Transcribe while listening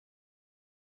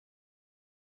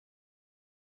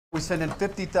We send in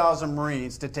 50,000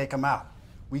 Marines to take them out.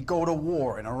 We go to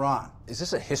war in Iran. Is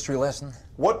this a history lesson?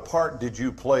 What part did you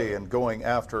play in going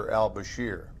after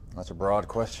al-Bashir? That's a broad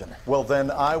question. Well, then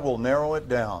I will narrow it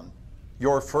down.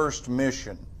 Your first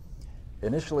mission.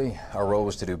 Initially, our role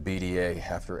was to do BDA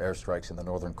after airstrikes in the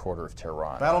northern quarter of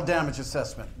Tehran. Battle damage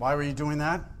assessment. Why were you doing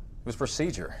that? It was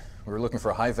procedure. We were looking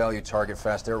for a high-value target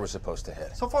Fast Air was supposed to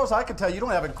hit. So far as I can tell, you don't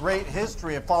have a great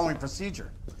history of following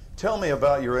procedure. Tell me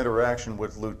about your interaction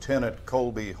with Lieutenant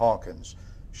Colby Hawkins.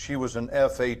 She was an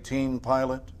F-18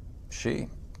 pilot? She?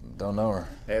 Don't know her.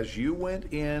 As you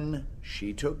went in,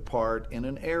 she took part in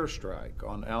an airstrike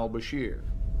on al-Bashir.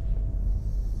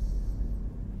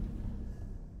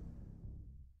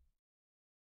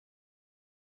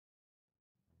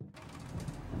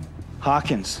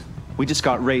 Hawkins, we just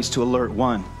got raised to Alert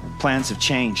 1. Plans have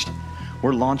changed.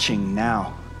 We're launching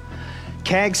now.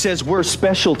 CAG says we're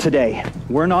special today.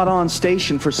 We're not on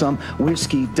station for some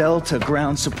Whiskey Delta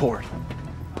ground support.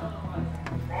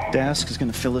 Dask is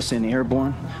going to fill us in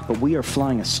airborne, but we are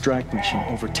flying a strike mission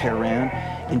over Tehran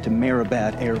into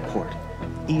Mehrabad Airport.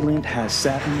 Eland has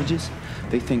sat images.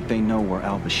 They think they know where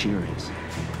al-Bashir is.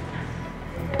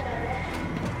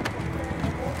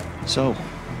 So,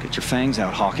 get your fangs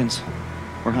out, Hawkins.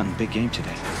 We're hunting big game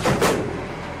today.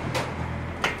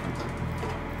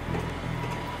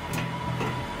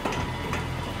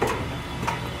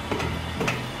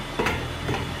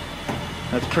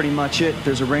 That's pretty much it.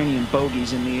 There's Iranian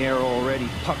bogeys in the air already.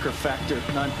 Pucker factor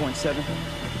 9.7.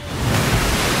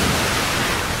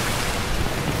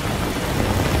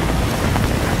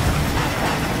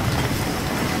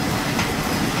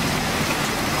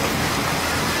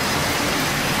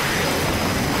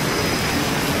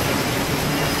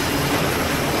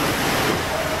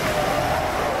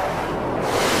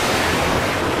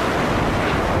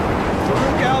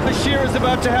 Al-Bashir is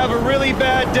about to have a really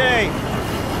bad day.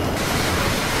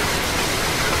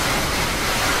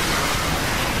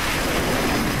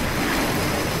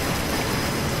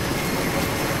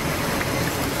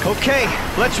 Okay,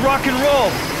 let's rock and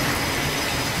roll.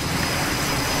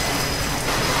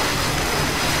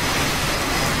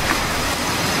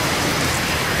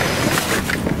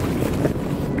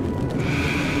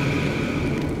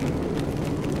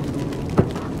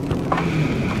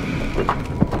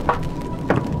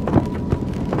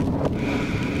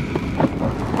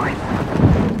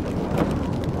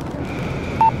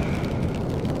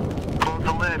 Close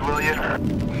the lid, will you?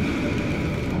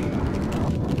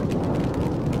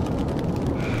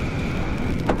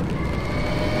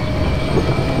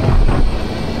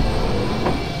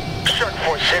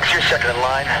 You're second in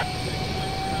line.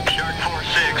 Shark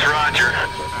 4-6, roger.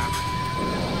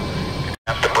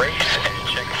 Tap the brakes and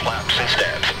check flaps and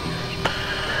stabs.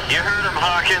 You heard him,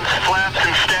 Hawkins. Flaps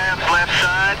and stabs, left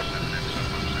side.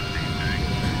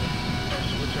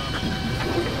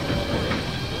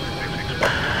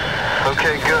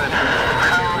 Okay, good.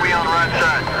 How are we on right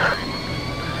side?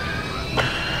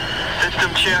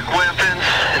 System check weapons.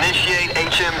 Initiate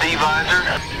HMD visor.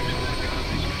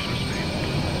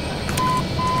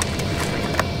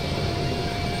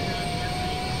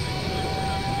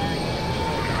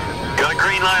 Got a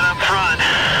green light up front.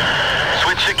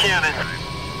 Switch to cannon.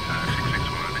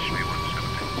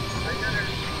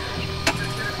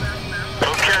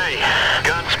 Okay,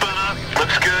 gun spun up.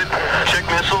 Looks good. Check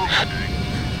missiles.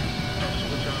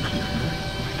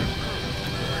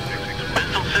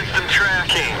 Missile system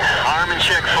tracking. Arm and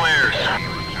check flares.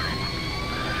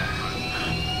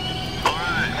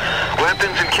 Alright.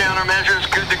 Weapons and countermeasures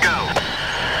good to go.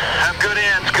 Have good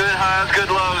ends, good highs, good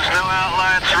lows. No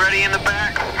outlights. Ready in the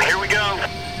back. Here we go.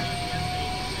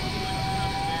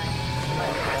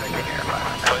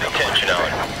 Put attention on.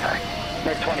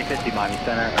 Net 2050 Miami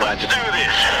Center. Let's do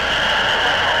this.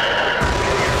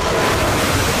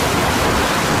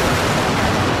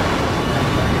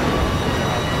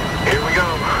 Here we go.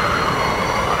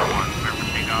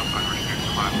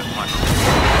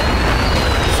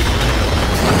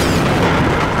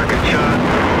 Good shot.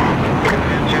 Good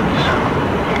engines.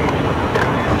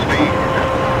 Speed.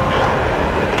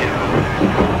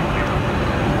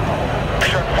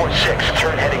 Shark 4-6,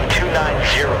 turn heading 290.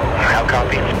 How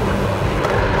copy?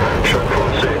 Shark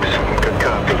 4-6, good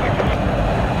copy.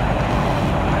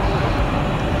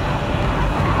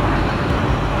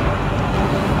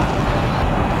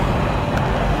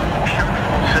 Shark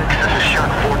 4-6, this is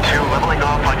Shark 4-2, leveling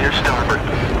off on your starboard.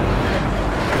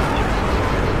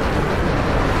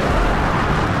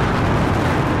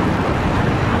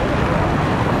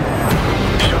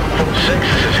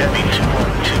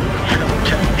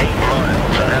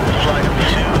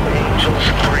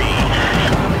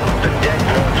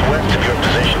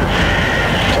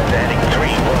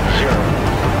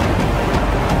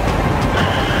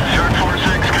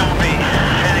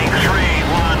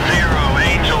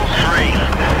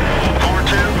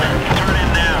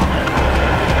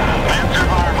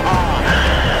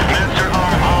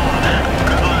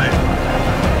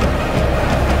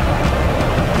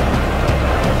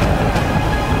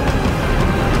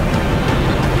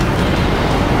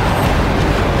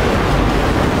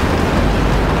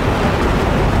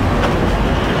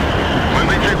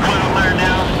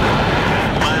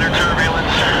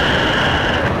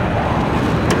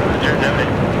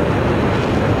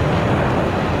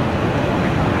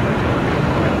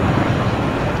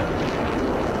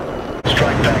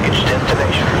 package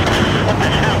destination. What the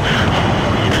hell?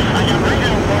 I got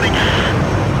radar warning.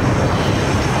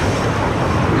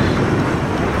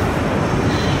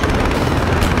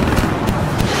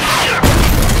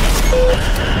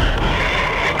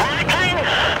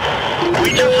 We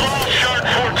just lost Shark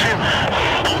 4-2.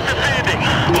 Keep defending.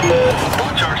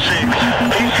 Watch our 6.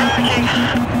 He's tracking.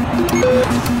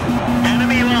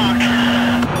 Enemy lock.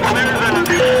 Clears out.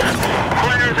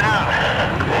 Clears out.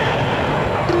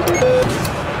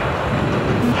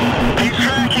 He's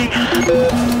tracking.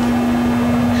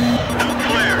 No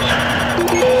flares.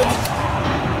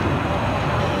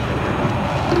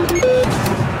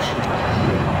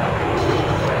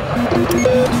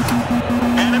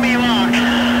 Enemy lock.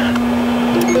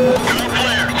 No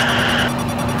flares.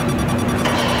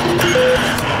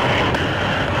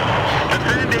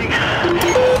 Defending.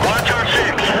 Watch our 6.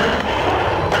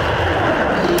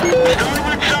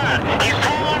 Starboard side. He's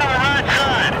pulling on our right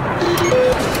side.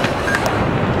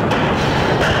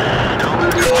 Don't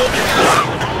lose your focus.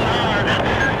 He's pulling hard.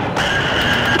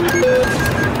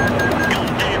 God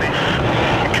damn it.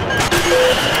 Come on.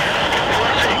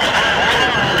 4-6.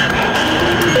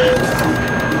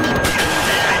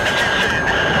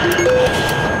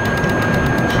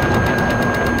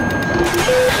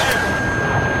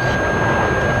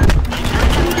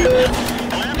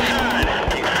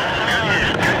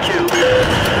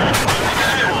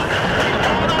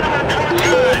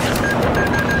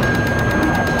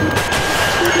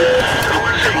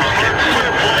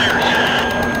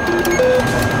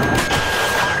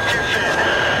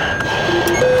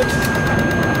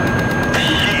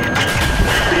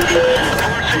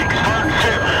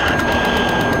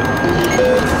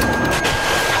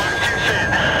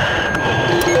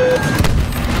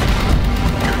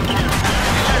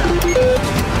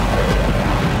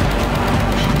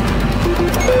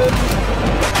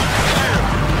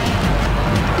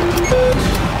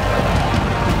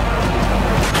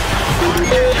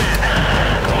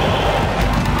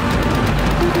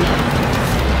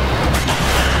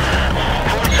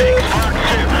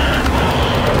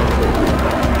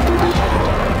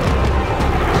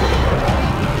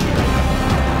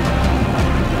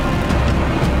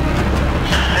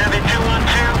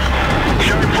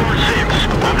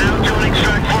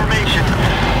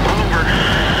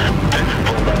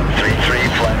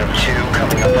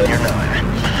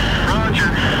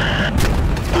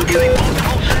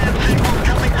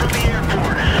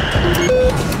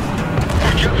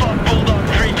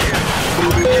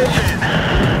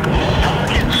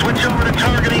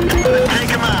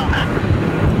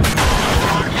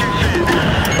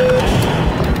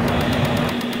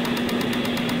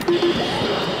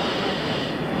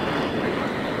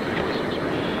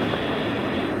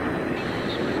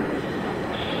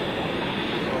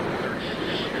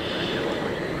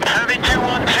 Heavy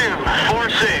 212,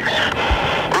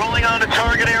 4-6. Rolling on to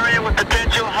target area with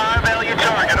potential high-value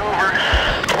target, over.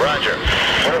 Roger.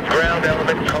 We're ground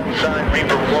element, call sign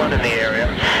Reaper 1 in the area.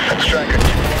 That's Striker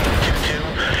 2122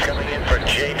 coming in for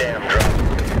J-Dam drop.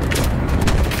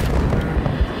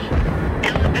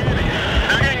 God damn it.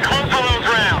 They're getting close to those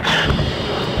rounds.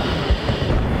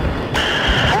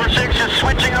 4-6 is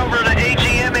switching over to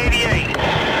AGM 88.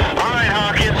 All right,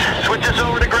 Hawkins. Switch us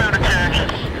over to ground attack.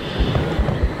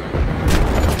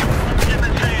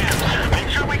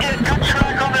 Good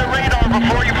track on their radar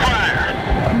before you fire.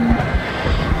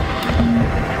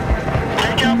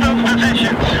 Take out those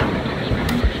positions.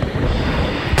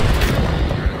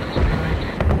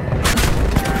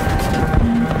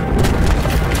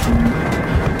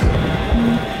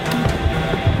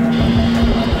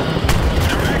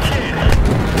 Direct hit.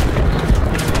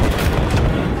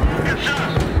 Good shot.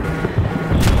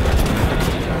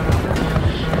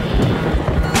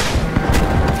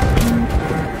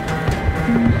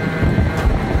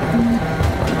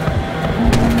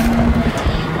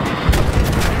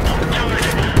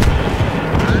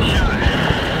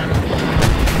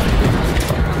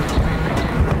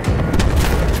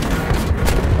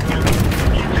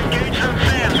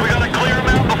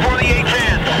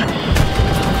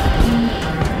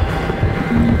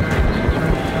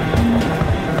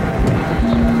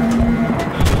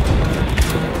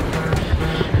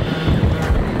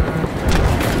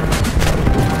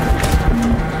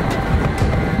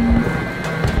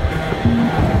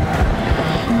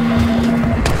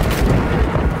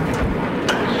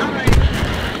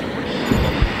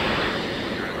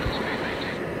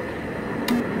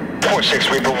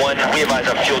 Reaper 1, we advise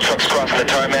on fuel trucks crossing the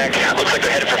tarmac. Looks like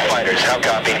they're headed for fighters. How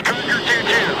copy? Trucker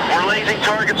 2-2, we're lasing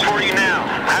targets for you now.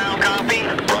 How copy?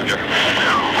 Roger.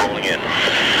 Rolling in.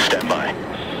 Stand by.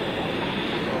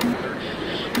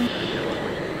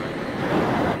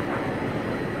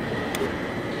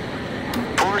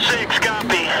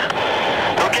 copy.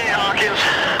 Okay, Hawkins.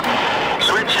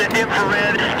 Switch to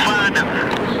infrared. Find him.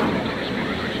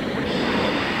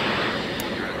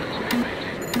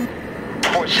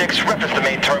 4-6, reference the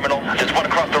main terminal. There's one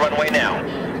across the runway now.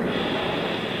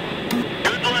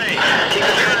 Good blaze. Keep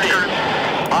the tracker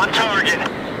on target.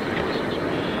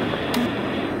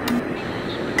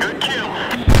 Good kill.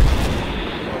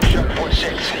 Shark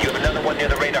 4-6, you have another one near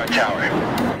the radar tower.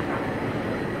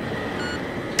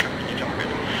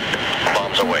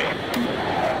 Bombs away.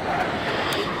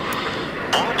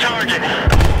 On target.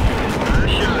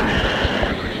 Nice shot.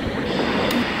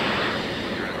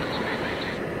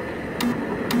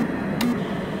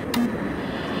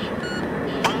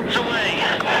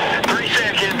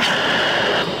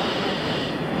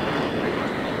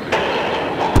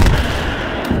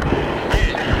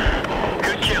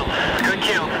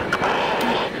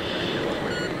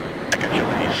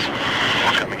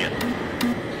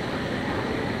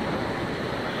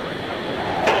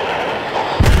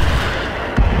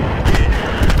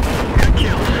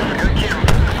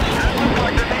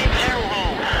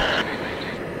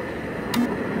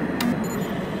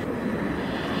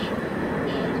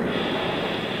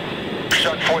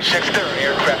 Shark 4-6, there are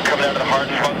aircraft coming out of the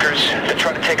hardened bunkers. They're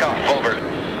trying to take off. Over.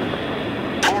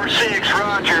 4-6,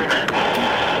 roger.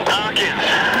 Hawkins,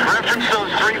 reference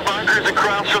those 3 bunkers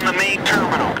across from the main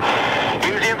terminal.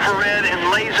 Use infrared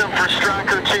and laze them for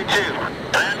Striker 2-2.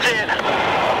 That's it.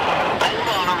 Hold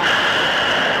on them.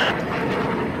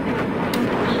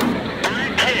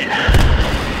 Direct hit.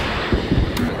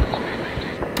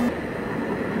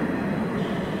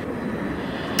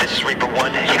 This is Reaper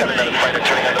 1. You got another fighter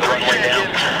turning onto the runway now.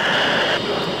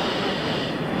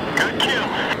 Good kill.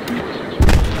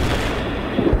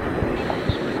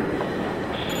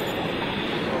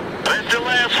 That's the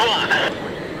last one.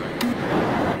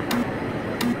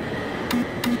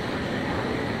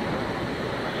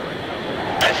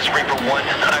 This is Reaper 1. I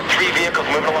have 3 vehicles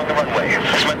moving along the runway.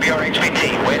 This might be our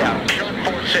HVT. Wait out. Shark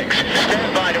 4-6.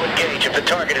 Stand by to engage if the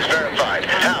target is verified.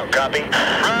 How? Copy?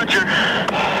 Roger.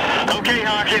 Okay,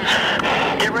 Hawkins.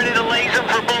 Get ready to laze them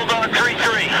for Bulldog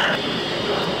 3-3.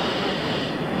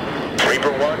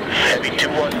 Reaper 1, Heavy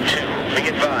 2-1-2. Be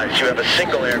advised, you have a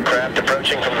single aircraft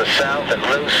approaching from the south at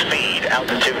low speed,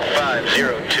 altitude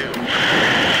 502.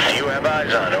 Do you have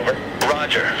eyes on? Over.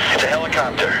 Roger. It's a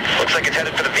helicopter. Looks like it's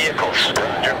headed for the vehicles.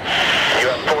 Roger. You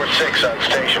have 4-6 on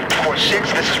station.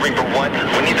 4-6, this is Reaper 1.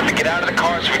 We need them to get out of the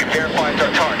car so we can verify it's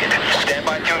our target. Stand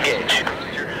by to engage.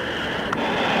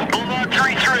 Bulldog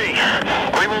 3-3.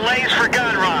 We will laze for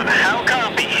Gunrun. How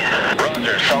copy?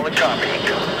 Roger. Solid copy.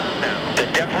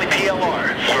 They're definitely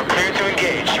PLR. You are clear to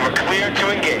engage. You are clear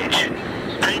to engage.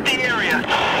 Paint the area.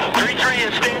 3-3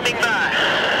 is standing by.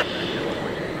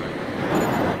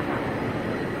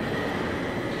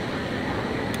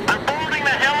 They're boarding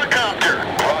the helicopter.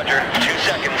 Roger. 2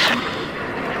 seconds.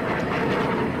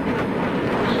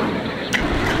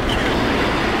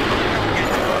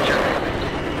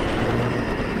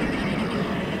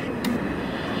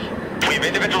 We have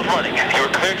individuals running. You are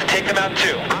cleared to take them out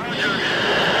too. Roger.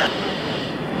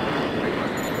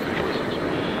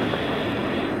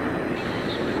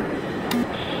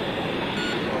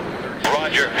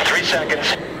 Roger. 3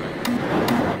 seconds.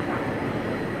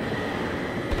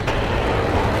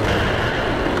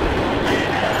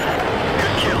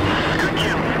 Good kill. Good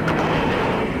kill.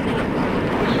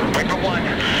 Reaper 1.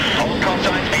 All call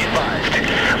signs be advised.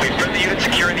 We've friendly units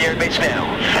securing the airbase now.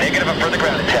 Negative on further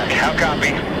ground attack. How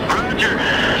copy? Roger.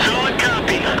 Solid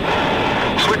copy.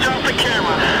 Switch off the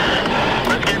camera.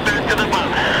 Let's get back to the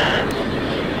boat.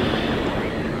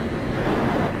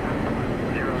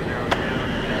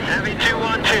 Heavy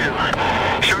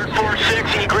 2-1-2. Shark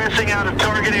 4-6 egressing out of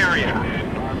target area.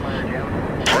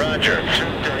 Roger.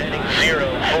 Heading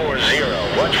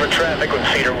 040. Watch for traffic when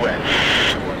feet are wet.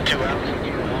 2 out.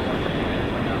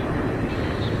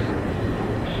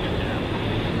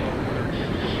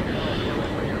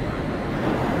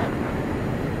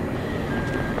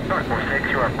 Shark 4-6,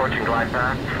 you are approaching glide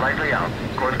path, slightly out.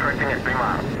 Course correcting at 3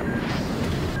 miles.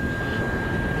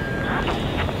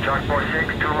 Shark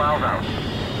 4-6, 2 miles out.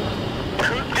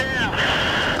 Hook down.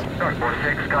 Shark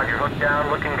 4-6, got your hook down,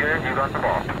 looking good, you got the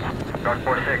ball. Shark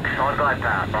 4-6, on glide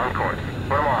path, on course.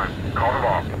 Put them on, call the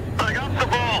ball. I got the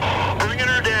ball. Bringing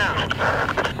her down.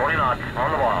 40 knots,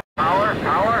 on the ball.